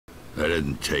They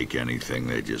didn't take anything,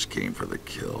 they just came for the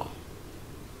kill.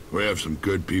 We have some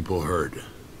good people hurt,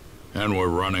 and we're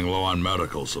running low on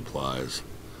medical supplies.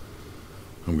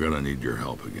 I'm gonna need your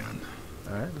help again.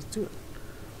 Alright, let's do it.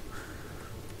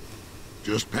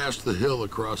 Just past the hill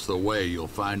across the way, you'll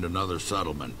find another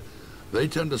settlement. They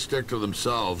tend to stick to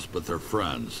themselves, but they're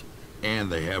friends,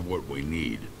 and they have what we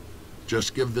need.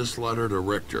 Just give this letter to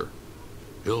Richter.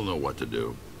 He'll know what to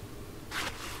do.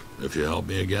 If you help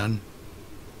me again,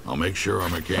 I'll make sure our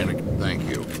mechanic... Thank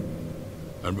you.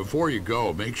 And before you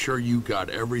go, make sure you got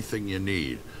everything you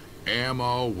need.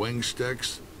 Ammo, wing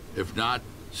sticks. If not,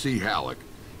 see Halleck.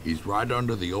 He's right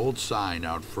under the old sign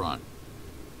out front.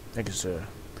 Thank you, sir.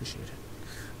 Appreciate it.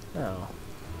 Now,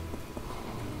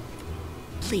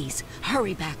 Please,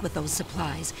 hurry back with those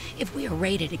supplies. If we are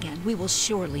raided again, we will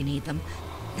surely need them.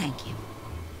 Thank you.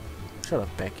 shut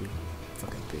up, Becky.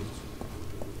 Fucking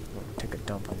bitch. Take a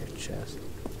dump on your chest.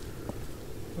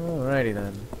 Alrighty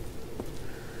then.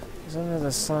 There's under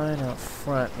the sign out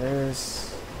front.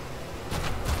 There's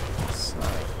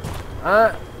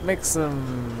sign. Make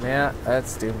some. Yeah,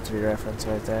 that's Doom 3 reference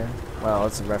right there. Well,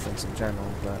 it's a reference in general,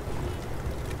 but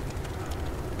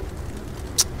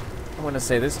I'm gonna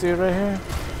say this dude right here.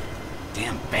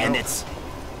 Damn bandits.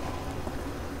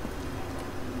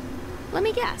 Let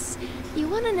me guess. You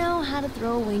want to know how to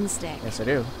throw a wing stick? Yes, I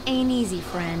do. Ain't easy,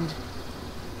 friend.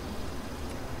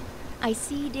 I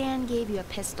see Dan gave you a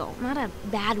pistol. Not a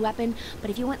bad weapon, but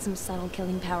if you want some subtle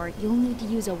killing power, you'll need to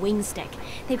use a wing stick.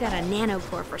 They've got a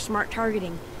nanocore for smart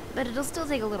targeting, but it'll still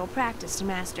take a little practice to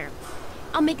master.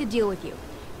 I'll make a deal with you.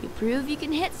 You prove you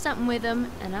can hit something with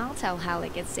them, and I'll tell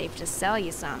Halleck it's safe to sell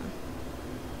you some.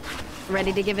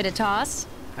 Ready to give it a toss?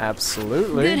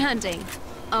 Absolutely. Good hunting.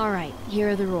 Alright, here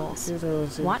are the rules.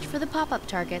 Watch for the pop-up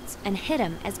targets and hit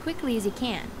them as quickly as you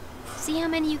can. See how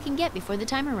many you can get before the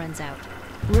timer runs out.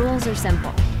 Rules are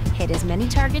simple. Hit as many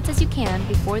targets as you can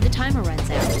before the timer runs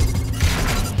out.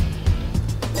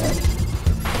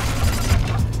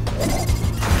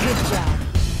 Good job.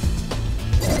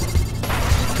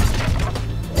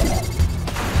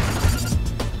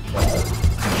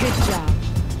 Good job.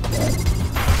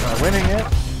 Not winning it.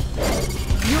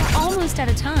 You're almost out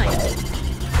of time.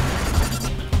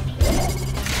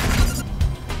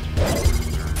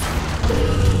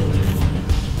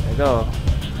 There you go.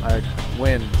 I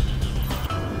win.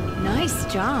 Nice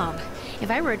job. If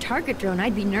I were a target drone,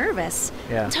 I'd be nervous.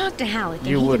 Yeah. Talk to Halleck and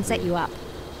You he would can set be. you up.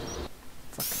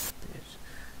 Fucking bitch.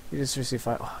 You just received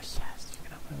 5. Oh, yes. You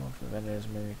can upgrade one from vendors.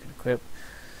 Maybe you can equip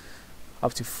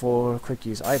up to 4 quick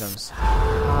use items.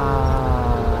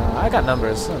 I got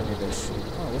numbers. I don't need this shit.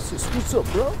 Oh, what's up,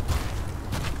 bro?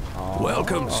 Oh,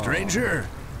 Welcome, stranger.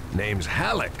 Name's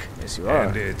Halleck. Yes, you are.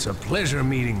 And it's a pleasure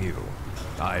meeting you.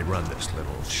 I run this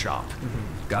little shop.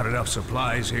 Got enough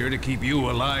supplies here to keep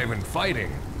you alive and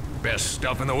fighting. Best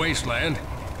stuff in the wasteland.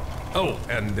 Oh,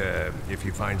 and if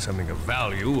you find something of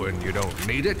value and you don't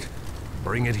need it,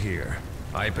 bring it here.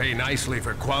 I pay nicely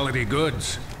for quality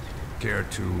goods. Care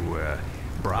to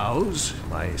browse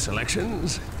my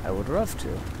selections? I would love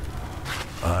to.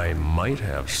 I might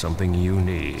have something you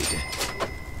need.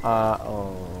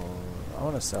 Oh, I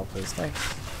want to sell, please.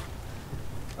 Thanks.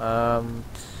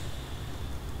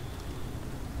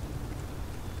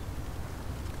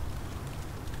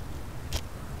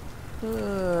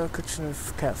 Kitchen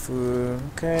of cat food.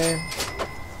 Okay.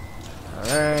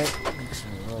 Alright.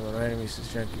 Kitchen of all the random uses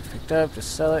junk you picked up.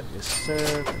 Just sell it. Yes,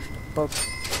 sir. Kitchen of book.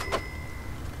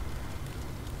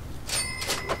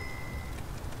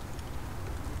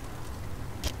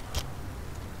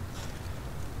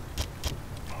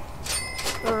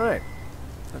 Alright.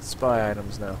 Let's buy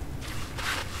items now.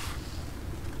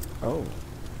 Oh.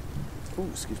 Oh,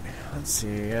 excuse me. Let's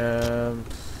see.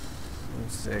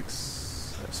 6.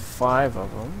 There's 5 of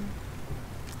them.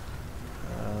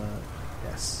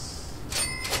 Yes.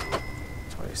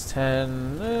 Twice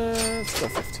 10. Let's go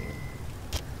 15.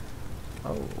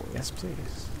 Oh, yes,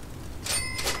 please.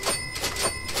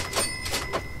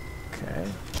 Okay.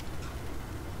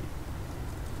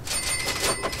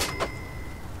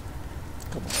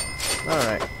 Come on.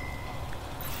 Alright.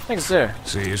 Thanks, sir.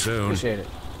 See you soon. Appreciate it.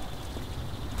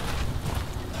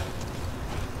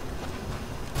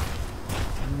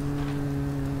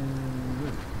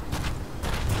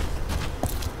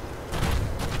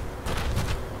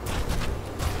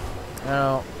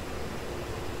 Now,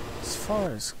 as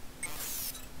far as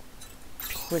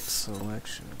quick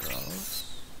selection goes,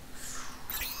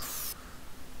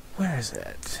 where is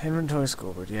it? Inventory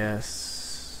scoreboard,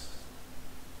 yes.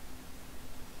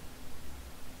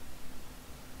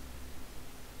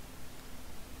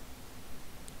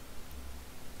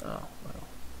 Oh, well.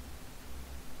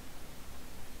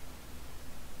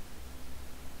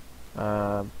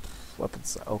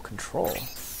 Weapons. Oh, control.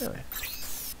 Really?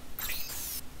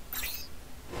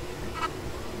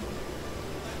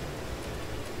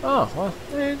 Oh, well,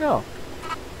 there you go.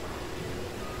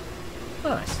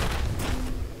 Nice.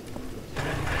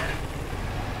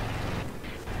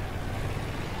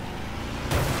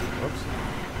 Whoops.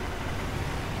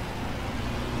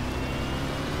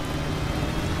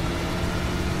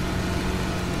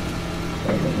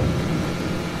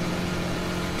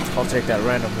 I'll take that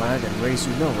random lag and raise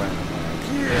you no random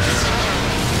lag. Yes.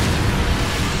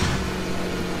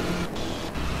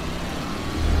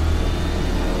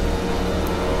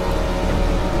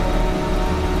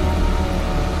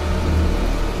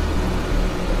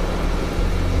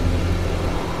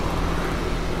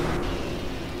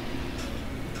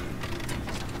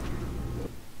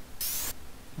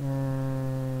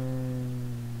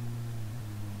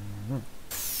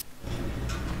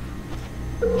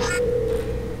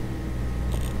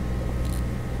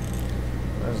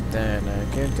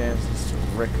 Give dances to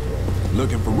Richter.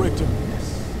 Looking for Richter?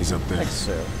 Yes. He's up there. Thanks,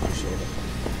 sir. Appreciate it.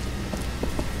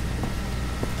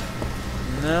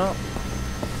 No.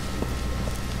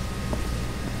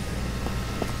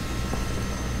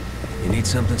 You need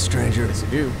something, stranger? Yes, you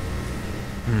do.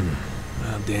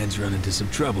 Well, Dan's run into some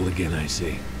trouble again, I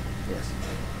see. Yes.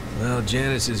 Well,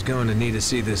 Janice is going to need to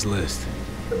see this list.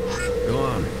 Go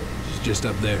on. She's just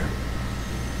up there.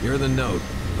 You're the note,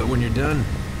 but when you're done,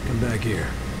 come back here.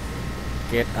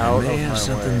 Get out of my way. I may have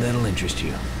something that'll interest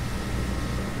you.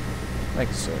 Thank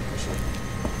you, sir. Appreciate it.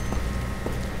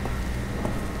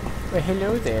 Well,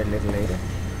 hello there, little lady.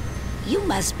 You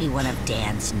must be one of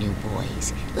Dan's new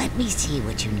boys. Let me see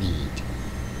what you need.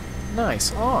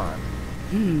 Nice arm.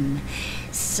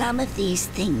 Some of these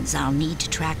things I'll need to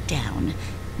track down.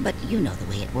 But you know the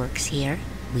way it works here.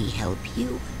 We help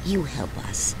you, you help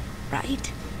us, right?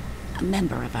 A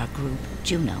member of our group,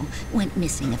 Juno, went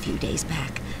missing a few days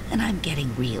back, and I'm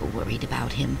getting real worried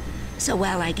about him. So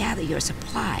while I gather your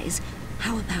supplies,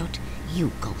 how about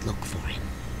you go look for him?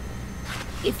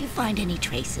 If you find any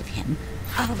trace of him,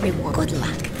 I'll reward good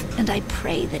luck, and I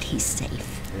pray that he's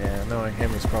safe. Yeah, knowing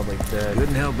him, he's probably dead.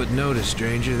 Couldn't help but notice,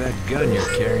 stranger, that gun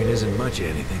you're carrying isn't much of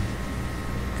anything.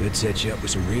 Could set you up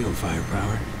with some real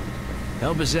firepower.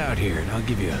 Help us out here, and I'll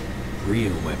give you a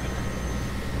real weapon.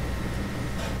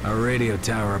 Our radio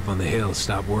tower up on the hill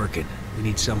stopped working. We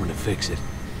need someone to fix it.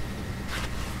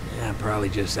 Yeah, probably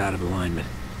just out of alignment.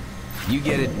 You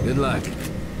get it. Good luck.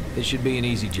 This should be an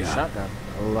easy job. Shotgun.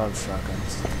 I love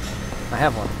shotguns. I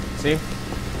have one. See?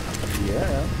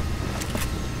 Yeah.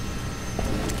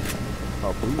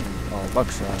 Oh, boom. Oh,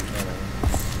 buckshot. Whatever.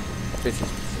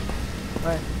 Bitches.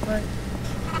 Right.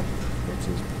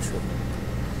 Bitches be tripping.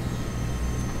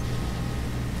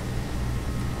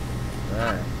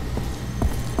 Alright.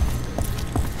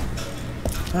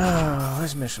 Ah,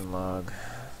 where's mission log?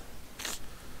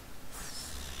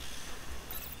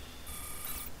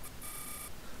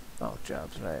 Oh,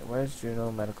 jobs, right. Where's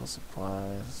Juno? Medical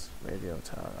supplies, radio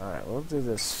tower. Alright, we'll do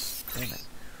this. Damn it.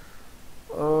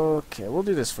 Okay, we'll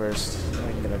do this first. Then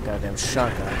we can get a goddamn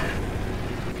shotgun.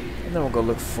 And then we'll go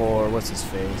look for, what's his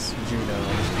face? Juno.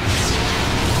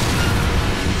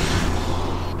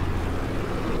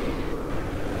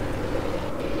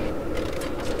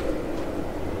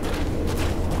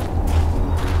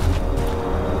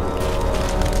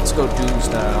 Let's go Doom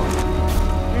style.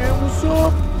 Yeah, what's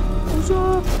up? What's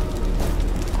up?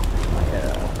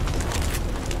 Yeah.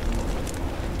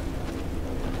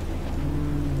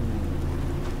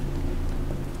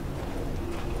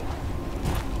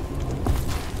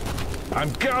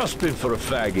 I'm gasping for a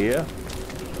fag here.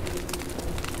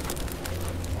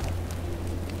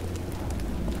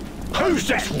 Who's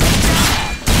this?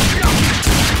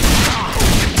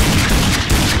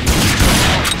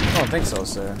 I don't think so,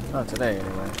 sir. Not today,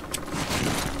 anyway.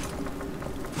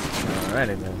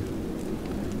 Alrighty then.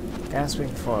 Gasping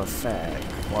for a fag.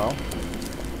 Well,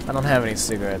 I don't have any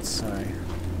cigarettes, sorry.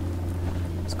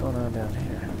 What's going on down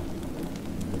here?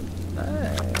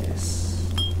 Nice.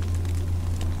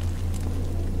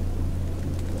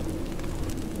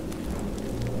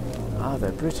 Ah,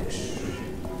 they're British.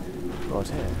 Right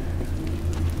here.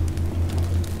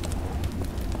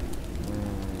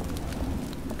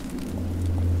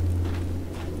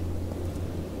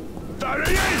 There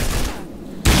he is!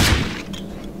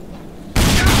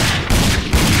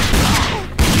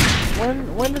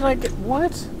 When did I get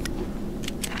what?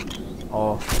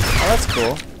 Oh, that's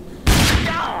cool.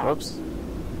 Whoops.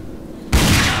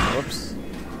 Whoops.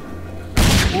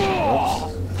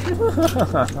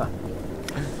 Whoops.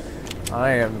 I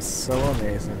am so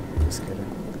amazing. Just kidding.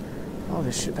 Oh,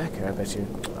 there's shit back here, I bet you.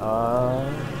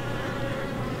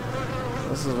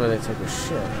 This is where they take a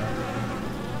shit, huh?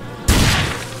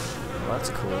 Well, that's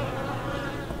cool.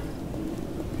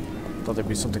 Thought there'd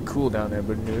be something cool down there,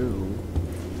 but no.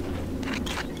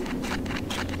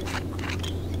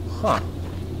 Huh.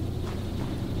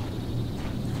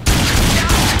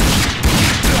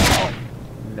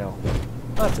 No.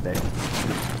 Not today.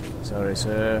 Sorry,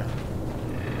 sir.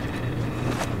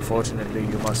 Unfortunately,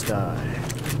 you must die.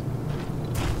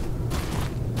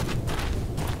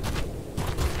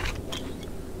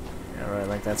 Alright,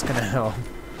 like that's gonna help.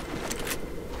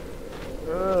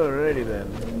 Alrighty then.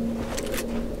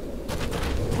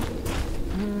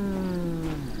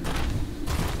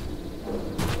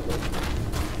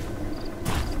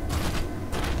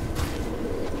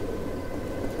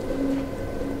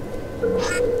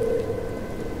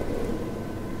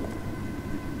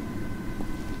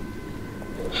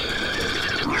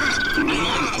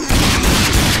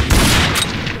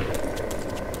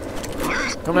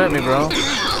 Come at me, bro.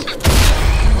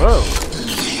 Whoa.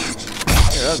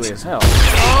 You're ugly as hell.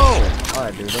 Oh!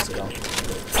 Alright, dude, let's go.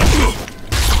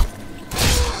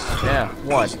 Yeah,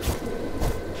 what?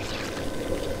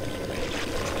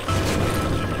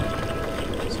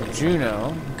 So,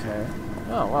 Juno. Okay.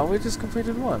 Oh, wow, we just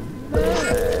completed one.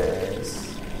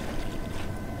 Nice.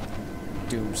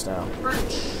 Doom style.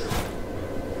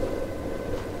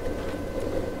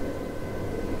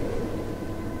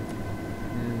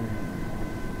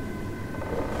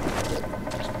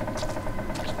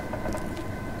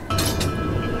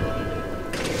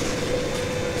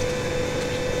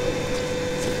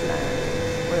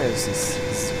 Where's this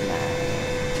flag?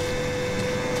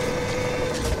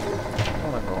 I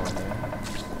wanna go in there.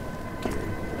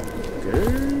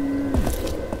 Good.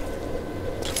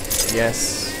 Yes.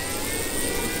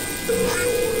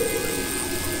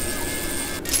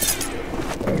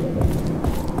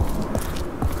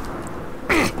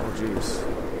 Oh jeez.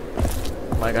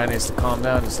 My guy needs to calm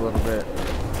down just a little bit.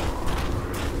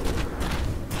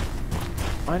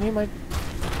 I need my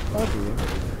buggy.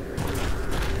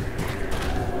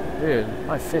 Dude,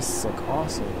 my fists look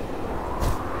awesome.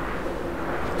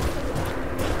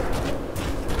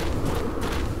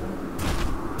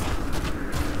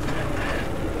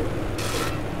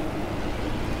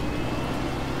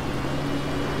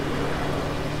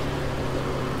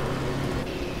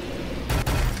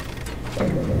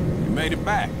 You made it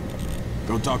back.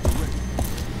 Go talk to Rick.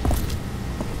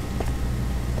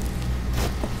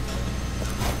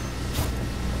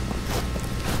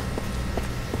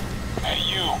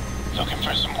 Looking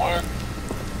for some work?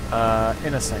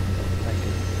 In a second. Thank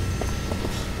you.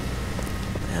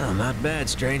 Well, not bad,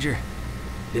 stranger.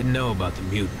 Didn't know about the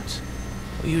mutants.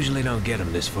 We usually don't get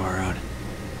them this far out.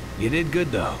 You did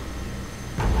good, though.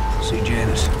 See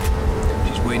Janice.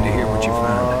 She's waiting to hear what you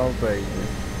found. Oh, baby.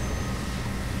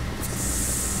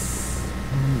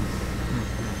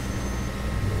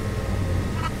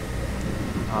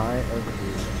 I agree.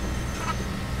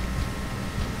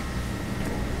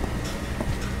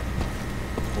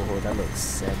 Oh, that looks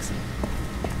sexy.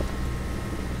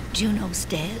 Juno's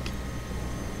dead?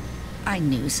 I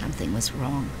knew something was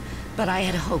wrong, but I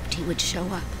had hoped he would show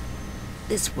up.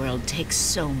 This world takes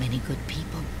so many good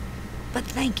people. But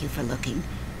thank you for looking,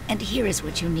 and here is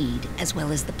what you need, as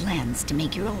well as the plans to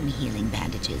make your own healing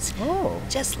bandages. Oh.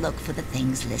 Just look for the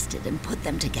things listed and put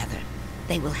them together.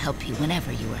 They will help you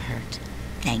whenever you are hurt.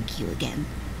 Thank you again,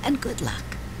 and good luck.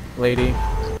 Lady,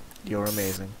 you're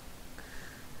amazing.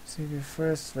 See your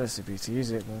first recipe to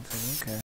use it. Okay.